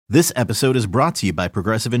This episode is brought to you by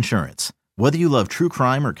Progressive Insurance. Whether you love true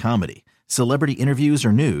crime or comedy, celebrity interviews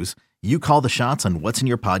or news, you call the shots on what's in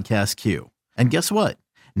your podcast queue. And guess what?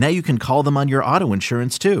 Now you can call them on your auto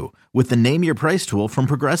insurance too with the Name Your Price tool from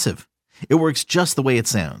Progressive. It works just the way it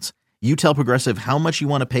sounds. You tell Progressive how much you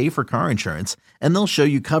want to pay for car insurance, and they'll show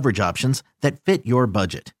you coverage options that fit your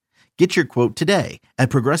budget. Get your quote today at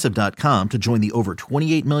Progressive.com to join the over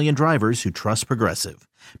 28 million drivers who trust Progressive.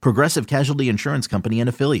 Progressive Casualty Insurance Company and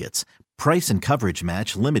Affiliates. Price and coverage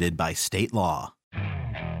match limited by state law.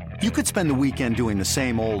 You could spend the weekend doing the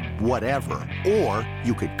same old whatever, or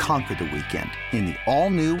you could conquer the weekend in the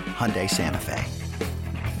all-new Hyundai Santa Fe.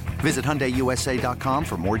 Visit HyundaiUSA.com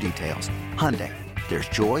for more details. Hyundai, there's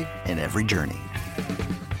joy in every journey.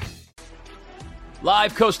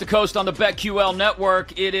 Live coast to coast on the BetQL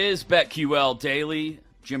network, it is BetQL Daily.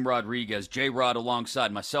 Jim Rodriguez, J-Rod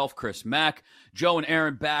alongside myself, Chris Mack. Joe and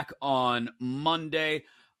Aaron back on Monday.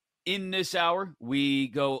 In this hour, we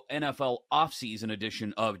go NFL offseason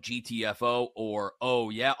edition of GTFO, or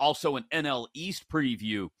Oh Yeah, also an NL East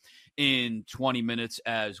preview in 20 minutes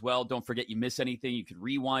as well. Don't forget, you miss anything, you can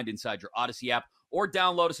rewind inside your Odyssey app or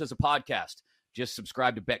download us as a podcast. Just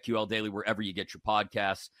subscribe to BetQL Daily wherever you get your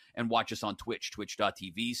podcasts and watch us on Twitch,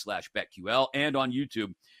 twitch.tv/BetQL, and on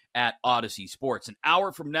YouTube at Odyssey Sports. An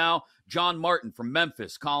hour from now, John Martin from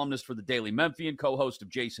Memphis, columnist for the Daily Memphian, co-host of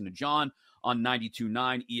Jason and John on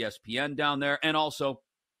 92.9 ESPN down there, and also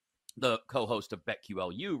the co-host of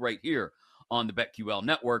BetQLU right here on the BetQL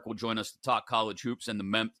network, will join us to talk college hoops and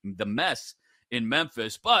the mess in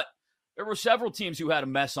Memphis. But there were several teams who had a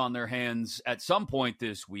mess on their hands at some point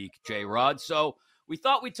this week, J-Rod. So we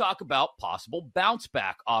thought we'd talk about possible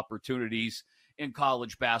bounce-back opportunities in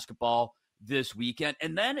college basketball this weekend.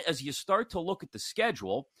 And then as you start to look at the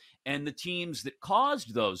schedule and the teams that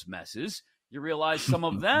caused those messes, you realize some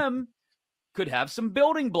of them could have some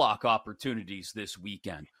building block opportunities this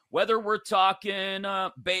weekend. Whether we're talking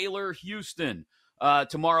Baylor, Houston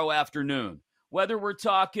tomorrow afternoon, whether we're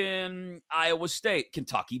talking Iowa State,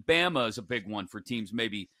 Kentucky, Bama is a big one for teams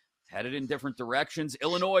maybe headed in different directions.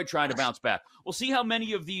 Illinois trying to bounce back. We'll see how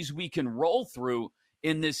many of these we can roll through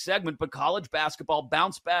in this segment, but college basketball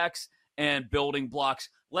bounce backs and building blocks.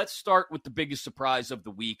 Let's start with the biggest surprise of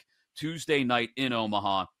the week, Tuesday night in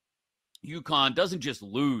Omaha. UConn doesn't just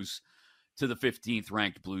lose to the 15th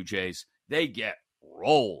ranked Blue Jays. They get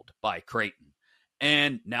rolled by Creighton.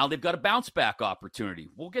 And now they've got a bounce-back opportunity.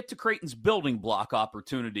 We'll get to Creighton's building block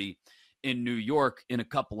opportunity in New York in a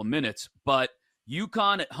couple of minutes. But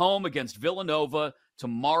UConn at home against Villanova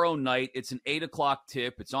tomorrow night. It's an 8 o'clock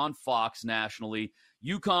tip. It's on Fox nationally.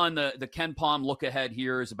 UConn, the Ken Pom look ahead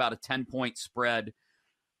here is about a 10-point spread.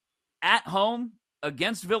 At home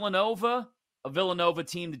against Villanova, a Villanova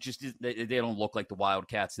team that just they don't look like the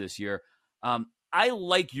Wildcats this year. I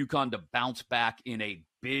like UConn to bounce back in a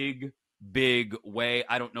big way.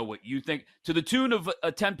 I don't know what you think. To the tune of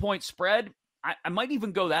a 10-point spread, I might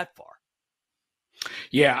even go that far.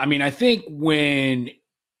 Yeah, I mean, I think when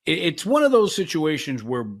it's one of those situations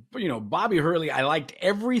where, Bobby Hurley, I liked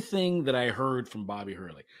everything that I heard from Bobby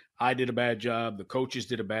Hurley. I did a bad job. The coaches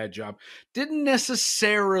did a bad job. Didn't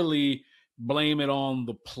necessarily blame it on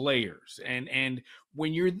the players. And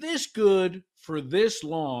when you're this good for this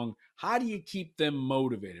long, how do you keep them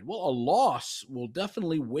motivated? Well, a loss will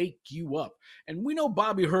definitely wake you up. And we know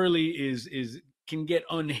Bobby Hurley can get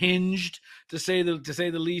unhinged, to say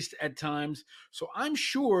the least, at times. So I'm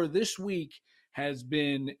sure this week has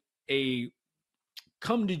been a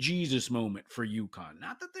come to Jesus moment for UConn.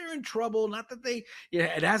 Not that they're in trouble, not that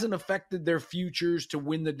it hasn't affected their futures to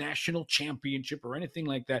win the national championship or anything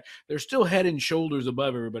like that. They're still head and shoulders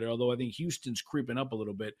above everybody, although I think Houston's creeping up a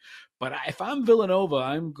little bit. But if I'm Villanova,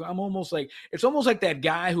 I'm almost like, it's almost like that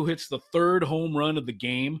guy who hits the third home run of the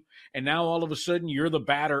game, and now all of a sudden you're the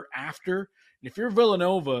batter after. And if you're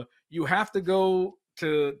Villanova, you have to go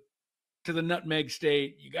to the Nutmeg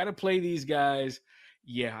State. You got to play these guys.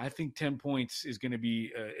 Yeah, I think 10 points is going to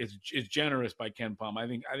be is generous by Ken Pom. I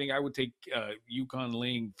think I would take UConn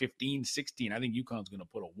laying 15, 16. I think UConn's going to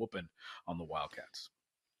put a whooping on the Wildcats.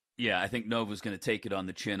 Yeah, I think Nova's going to take it on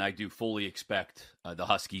the chin. I do fully expect the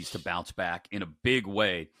Huskies to bounce back in a big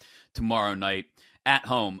way tomorrow night at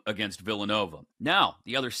home against Villanova. Now,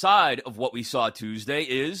 the other side of what we saw Tuesday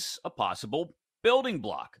is a possible building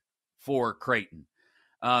block for Creighton.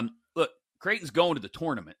 Look, Creighton's going to the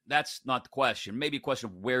tournament. That's not the question. Maybe a question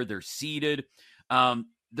of where they're seated.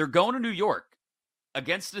 They're going to New York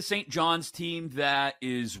against the St. John's team that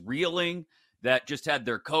is reeling, that just had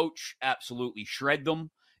their coach absolutely shred them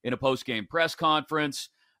in a post-game press conference.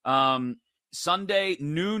 Sunday,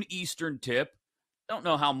 noon Eastern tip. don't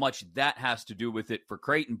know how much that has to do with it for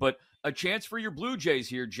Creighton, but a chance for your Blue Jays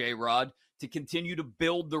here, J-Rod, to continue to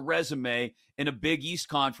build the resume in a Big East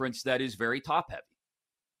conference that is very top-heavy.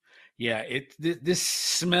 Yeah, this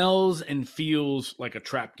smells and feels like a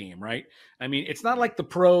trap game, right? I mean, it's not like the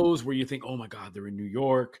pros where you think, oh my God, they're in New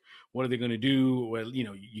York. What are they going to do? Well,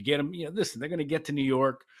 you get them, listen, they're going to get to New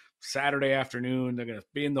York Saturday afternoon. They're going to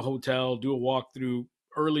be in the hotel, do a walkthrough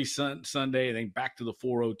early Sunday, and then back to the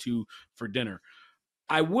 402 for dinner.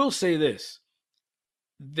 I will say this.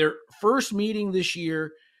 Their first meeting this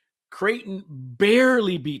year, Creighton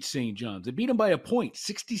barely beat St. John's. They beat them by a point,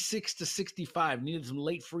 66-65. Needed some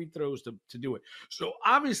late free throws to do it. So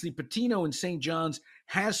obviously Pitino and St. John's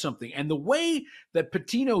has something. And the way that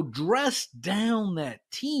Pitino dressed down that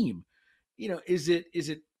team, is it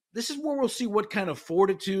this is where we'll see what kind of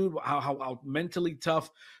fortitude, how mentally tough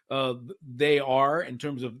they are in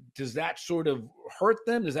terms of, does that sort of hurt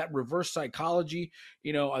them? Does that reverse psychology?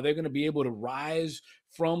 Are they going to be able to rise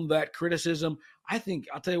from that criticism? I think,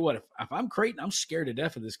 I'll tell you what, if I'm Creighton, I'm scared to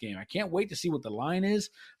death of this game. I can't wait to see what the line is.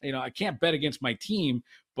 I can't bet against my team,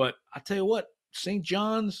 but I'll tell you what, St.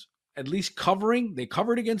 John's at least they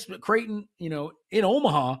covered against Creighton, in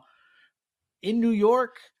Omaha. In New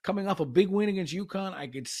York, coming off a big win against UConn, I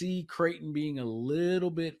could see Creighton being a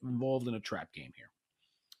little bit involved in a trap game here.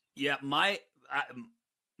 Yeah,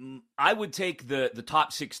 I would take the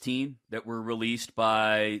top 16 that were released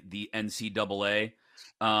by the NCAA,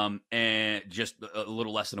 and just a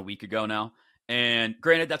little less than a week ago now. And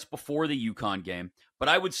granted, that's before the UConn game, but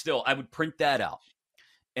I would print that out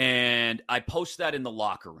and I post that in the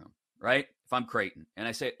locker room, right? If I'm Creighton, and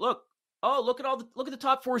I say, look at the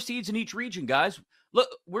top 4 seeds in each region, guys. Look,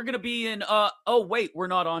 we're going to be in, oh, wait, we're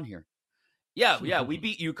not on here. Yeah, we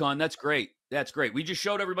beat UConn. That's great. We just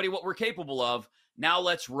showed everybody what we're capable of. Now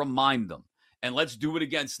let's remind them, and let's do it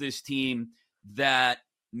against this team that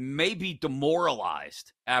may be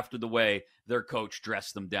demoralized after the way their coach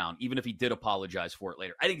dressed them down, even if he did apologize for it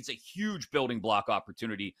later. I think it's a huge building block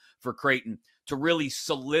opportunity for Creighton to really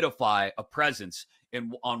solidify a presence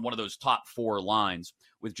on one of those top 4 lines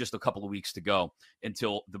with just a couple of weeks to go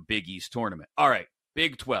until the Big East tournament. All right,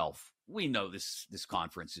 Big 12. We know this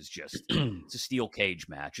conference is just it's a steel cage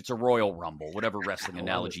match. It's a Royal Rumble, whatever wrestling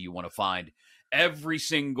analogy you want to find. Every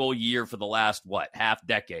single year for the last, half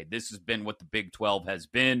decade, this has been what the Big 12 has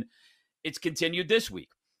been. It's continued this week.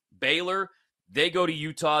 Baylor, they go to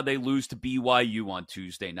Utah. They lose to BYU on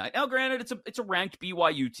Tuesday night. Now, granted, it's a ranked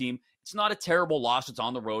BYU team. It's not a terrible loss. It's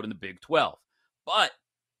on the road in the Big 12. But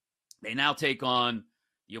they now take on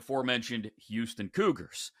the aforementioned Houston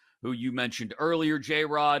Cougars, who you mentioned earlier,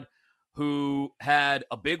 J-Rod, who had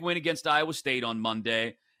a big win against Iowa State on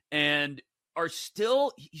Monday and you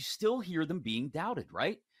still hear them being doubted,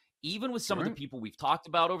 right? Even with some of the people we've talked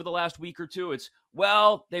about over the last week or two, it's,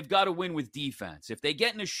 they've got to win with defense. If they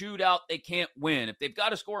get in a shootout, they can't win. If they've got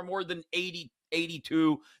to score more than 80,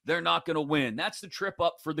 82, they're not going to win. That's the trip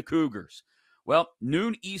up for the Cougars. Well,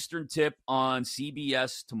 noon Eastern tip on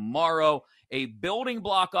CBS tomorrow, a building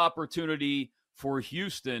block opportunity for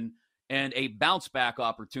Houston and a bounce back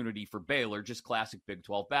opportunity for Baylor, just classic Big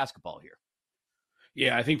 12 basketball here.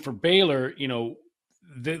 Yeah, I think for Baylor,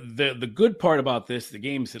 the good part about the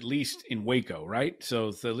game's at least in Waco, right? So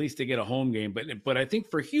at least they get a home game. But I think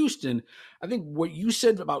for Houston, I think what you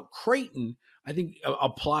said about Creighton, I think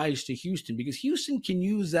applies to Houston, because Houston can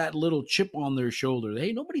use that little chip on their shoulder.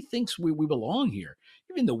 Hey, nobody thinks we belong here,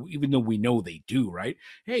 even though we know they do, right?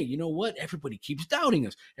 Hey, you know what? Everybody keeps doubting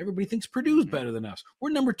us. Everybody thinks Purdue's better than us.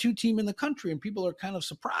 We're number 2 team in the country, and people are kind of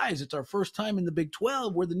surprised. It's our first time in the Big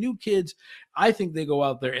 12. We're the new kids. I think they go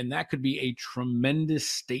out there, and that could be a tremendous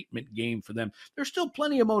statement game for them. There's still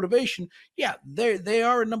plenty of motivation. Yeah, they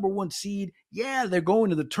are a number 1 seed. Yeah, they're going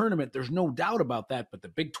to the tournament. There's no doubt about that. But the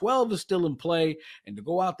Big 12 is still in play, and to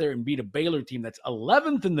go out there and beat a Baylor team that's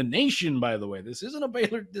 11th in the nation, by the way. This isn't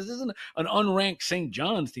an unranked St.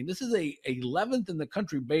 John's team. This is a 11th in the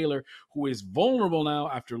country Baylor, who is vulnerable now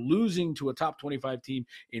after losing to a top 25 team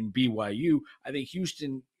in BYU. I think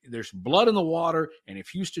Houston, there's blood in the water, and if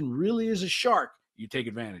Houston really is a shark, you take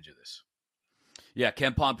advantage of this. Yeah,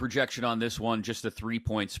 KenPom projection on this one, just a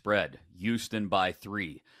 3-point spread. Houston by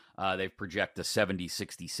 3. They project a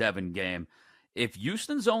 70-67 game. If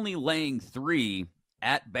Houston's only laying 3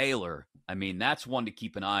 at Baylor, I mean, that's one to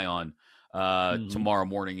keep an eye on tomorrow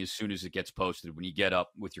morning as soon as it gets posted, when you get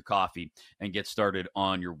up with your coffee and get started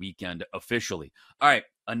on your weekend officially. All right,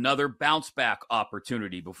 another bounce back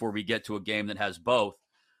opportunity before we get to a game that has both.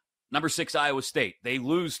 Number 6, Iowa State. They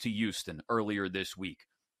lose to Houston earlier this week.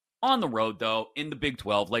 On the road, though, in the Big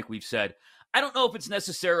 12, like we've said, I don't know if it's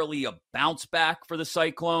necessarily a bounce back for the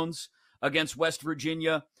Cyclones. against West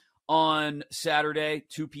Virginia on Saturday,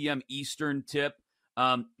 2 p.m. Eastern tip.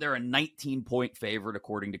 They're a 19-point favorite,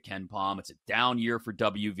 according to Ken Pom. It's a down year for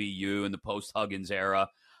WVU in the post-Huggins era.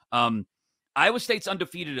 Iowa State's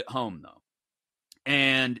undefeated at home, though.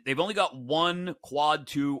 And they've only got one quad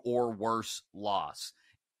 2 or worse loss.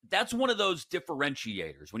 That's one of those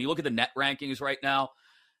differentiators. When you look at the net rankings right now,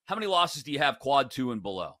 how many losses do you have quad 2 and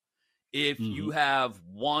below? If you have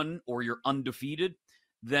one or you're undefeated,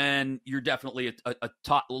 then you're definitely a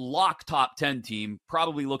top 10 team,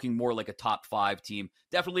 probably looking more like a top 5 team,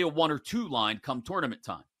 definitely a 1 or 2 line come tournament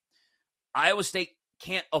time. Iowa State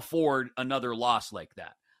can't afford another loss like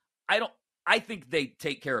that. I think they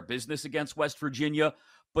take care of business against West Virginia,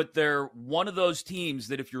 but they're one of those teams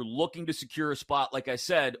that if you're looking to secure a spot, like I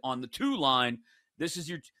said, on the 2 line, this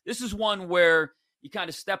is one where you kind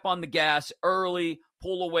of step on the gas early,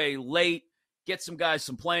 pull away late, get some guys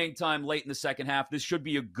some playing time late in the second half. This should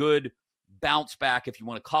be a good bounce back, if you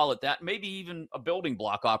want to call it that, maybe even a building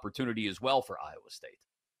block opportunity as well for Iowa State.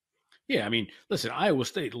 Yeah, I mean, listen, Iowa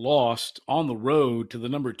State lost on the road to the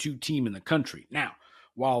number 2 team in the country. Now,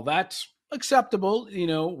 while that's acceptable,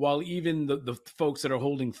 while even the folks that are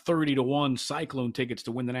holding 30-1 Cyclone tickets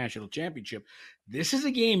to win the national championship, this is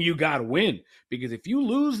a game you got to win, because if you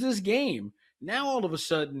lose this game, now all of a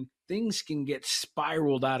sudden things can get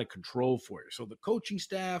spiraled out of control for you. So the coaching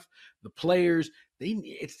staff, the players,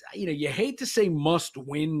 you hate to say must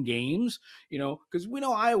win games, because we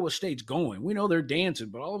know Iowa State's going, we know they're dancing,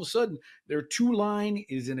 but all of a sudden their 2 line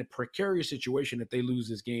is in a precarious situation if they lose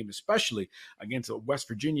this game, especially against a West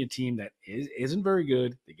Virginia team that isn't very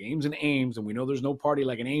good. The game's in Ames, and we know there's no party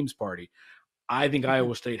like an Ames party. I think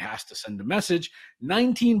Iowa State has to send a message.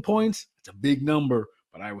 19 points, it's a big number,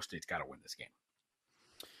 but Iowa State's got to win this game.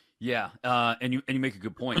 Yeah, and you make a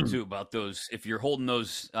good point, too, about those. If you're holding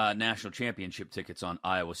those national championship tickets on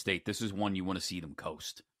Iowa State, this is one you want to see them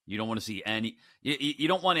coast. You don't want to see you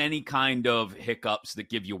don't want any kind of hiccups that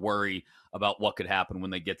give you worry about what could happen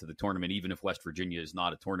when they get to the tournament, even if West Virginia is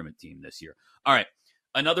not a tournament team this year. All right,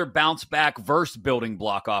 another bounce back versus building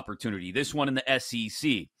block opportunity, this one in the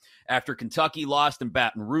SEC. After Kentucky lost in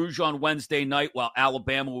Baton Rouge on Wednesday night, while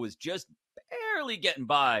Alabama was just barely getting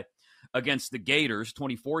by against the Gators,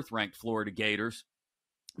 24th ranked Florida Gators.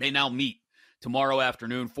 They now meet tomorrow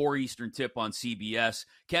afternoon, 4 Eastern tip on CBS.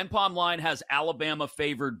 Ken Pom line has Alabama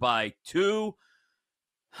favored by 2.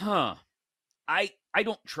 I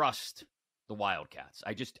don't trust the Wildcats.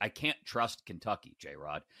 I can't trust Kentucky,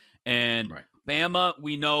 J-Rod. And right. Bama,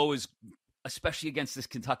 we know, is, especially against this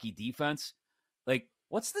Kentucky defense, like,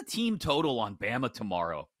 what's the team total on Bama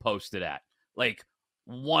tomorrow posted at? Like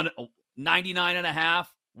 99.5?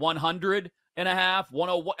 100.5,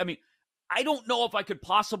 101. I mean, I don't know if I could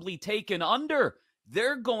possibly take an under.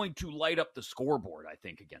 They're going to light up the scoreboard, I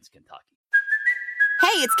think, against Kentucky.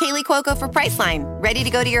 Hey, it's Kaylee Cuoco for Priceline. Ready to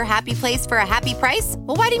go to your happy place for a happy price?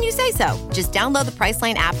 Well, why didn't you say so? Just download the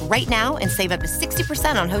Priceline app right now and save up to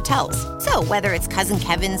 60% on hotels. So whether it's Cousin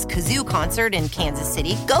Kevin's Kazoo Concert in Kansas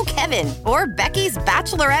City, go Kevin, or Becky's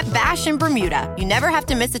Bachelorette Bash in Bermuda, you never have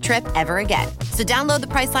to miss a trip ever again. So download the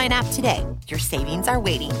Priceline app today. Your savings are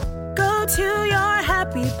waiting. Go to your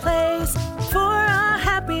happy place for a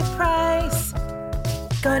happy price.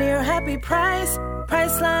 Go to your happy price,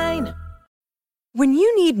 Priceline. When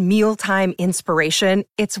you need mealtime inspiration,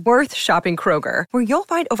 it's worth shopping Kroger, where you'll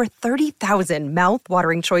find over 30,000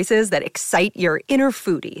 mouth-watering choices that excite your inner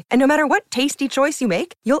foodie. And no matter what tasty choice you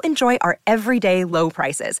make, you'll enjoy our everyday low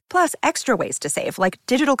prices, plus extra ways to save, like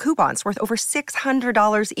digital coupons worth over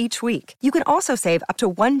 $600 each week. You can also save up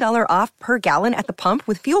to $1 off per gallon at the pump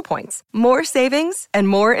with fuel points. More savings and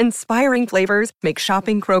more inspiring flavors make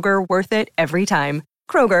shopping Kroger worth it every time.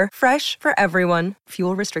 Kroger, fresh for everyone.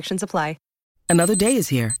 Fuel restrictions apply. Another day is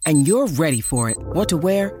here, and you're ready for it. What to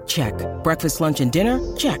wear? Check. Breakfast, lunch, and dinner?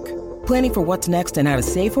 Check. Planning for what's next and how to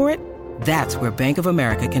save for it? That's where Bank of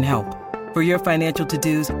America can help. For your financial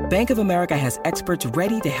to-dos, Bank of America has experts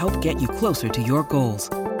ready to help get you closer to your goals.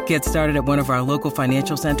 Get started at one of our local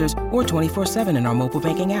financial centers or 24/7 in our mobile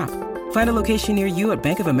banking app. Find a location near you at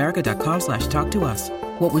bankofamerica.com/talktous.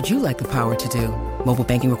 What would you like the power to do? Mobile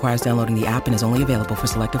banking requires downloading the app and is only available for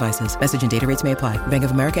select devices. Message and data rates may apply. Bank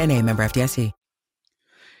of America NA, member FDIC.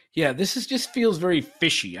 Yeah, just feels very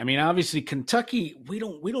fishy. I mean, obviously Kentucky, we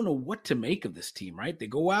don't know what to make of this team, right? They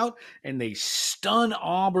go out and they stun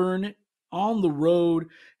Auburn on the road,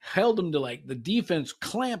 held them to like the defense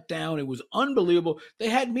clamped down. It was unbelievable. They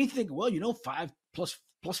had me thinking, well, 5 plus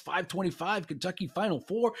 525 Kentucky Final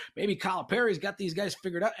Four. Maybe Calipari's got these guys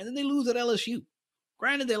figured out, and then they lose at LSU.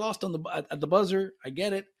 Granted, they lost at the buzzer. I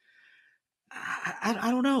get it.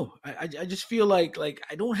 I don't know. I just feel like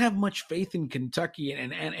I don't have much faith in Kentucky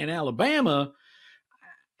and Alabama.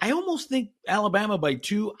 I almost think Alabama by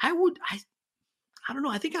 2. I don't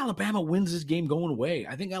know. I think Alabama wins this game going away.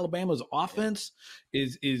 I think Alabama's offense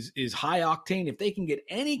is high octane. If they can get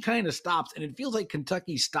any kind of stops, and it feels like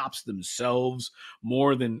Kentucky stops themselves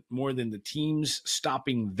more than the teams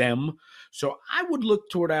stopping them. So I would look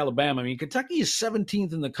toward Alabama. I mean, Kentucky is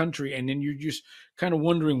 17th in the country, and then you're just kind of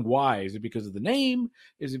wondering why. Is it because of the name?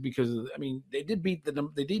 Is it because of? I mean, they did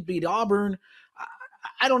beat Auburn.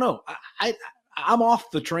 I don't know. I'm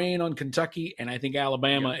off the train on Kentucky, and I think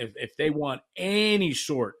Alabama, if they want any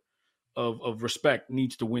sort of respect,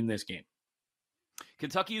 needs to win this game.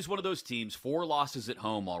 Kentucky is one of those teams, 4 losses at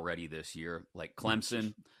home already this year, like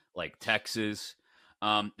Clemson, like Texas,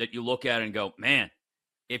 that you look at and go, man,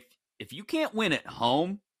 if you can't win at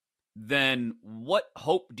home, then what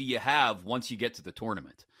hope do you have once you get to the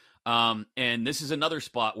tournament? And this is another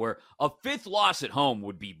spot where a 5th loss at home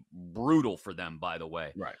would be brutal for them, by the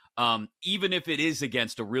way. Right. Even if it is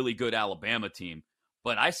against a really good Alabama team,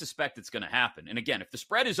 but I suspect it's going to happen. And again, if the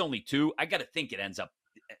spread is only 2, I got to think it ends up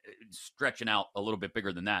stretching out a little bit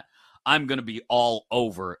bigger than that. I'm going to be all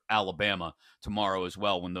over Alabama tomorrow as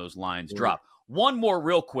well when those lines drop. One more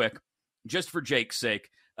real quick, just for Jake's sake.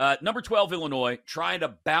 Number 12, Illinois, trying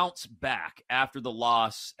to bounce back after the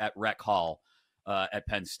loss at Rec Hall. At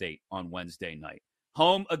Penn State on Wednesday night.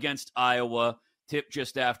 Home against Iowa, tipped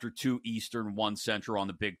just after 2 Eastern, 1 Central on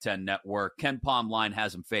the Big Ten Network. Ken Pom line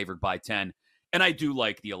has them favored by 10. And I do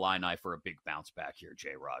like the Illini for a big bounce back here,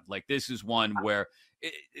 J-Rod. Like, this is one where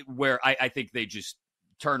I think they just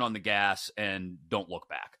turn on the gas and don't look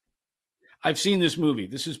back. I've seen this movie.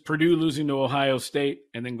 This is Purdue losing to Ohio State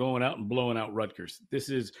and then going out and blowing out Rutgers. This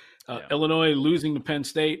is Illinois losing to Penn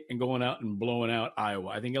State and going out and blowing out Iowa.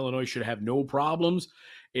 I think Illinois should have no problems.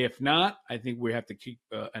 If not, I think we have to keep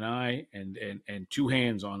an eye and 2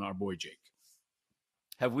 hands on our boy Jake.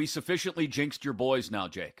 Have we sufficiently jinxed your boys now,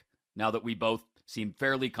 Jake? Now that we both seem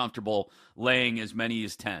fairly comfortable laying as many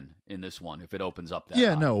as 10 in this one, if it opens up that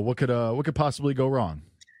high. No. What could possibly go wrong?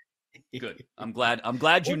 Good. I'm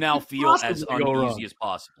glad you now feel as uneasy as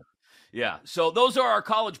possible. Yeah. So those are our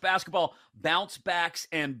college basketball bounce backs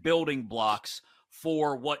and building blocks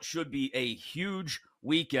for what should be a huge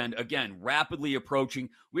weekend. Again, rapidly approaching.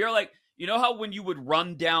 We are like, you know how when you would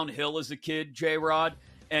run downhill as a kid, J-Rod,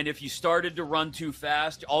 and if you started to run too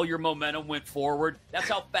fast, all your momentum went forward? That's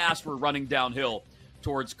how fast we're running downhill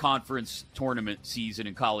towards conference tournament season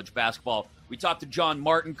in college basketball. We talked to John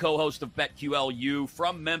Martin, co-host of BetQLU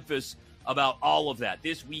from Memphis, about all of that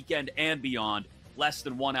this weekend and beyond, less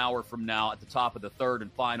than 1 hour from now at the top of the 3rd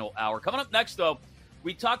and final hour. Coming up next, though,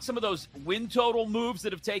 we talked some of those win total moves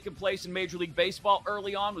that have taken place in Major League Baseball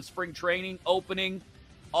early on with spring training opening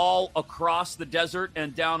all across the desert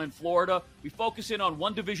and down in Florida. We focus in on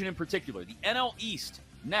one division in particular, the NL East,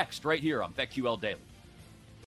 next right here on BetQL Daily.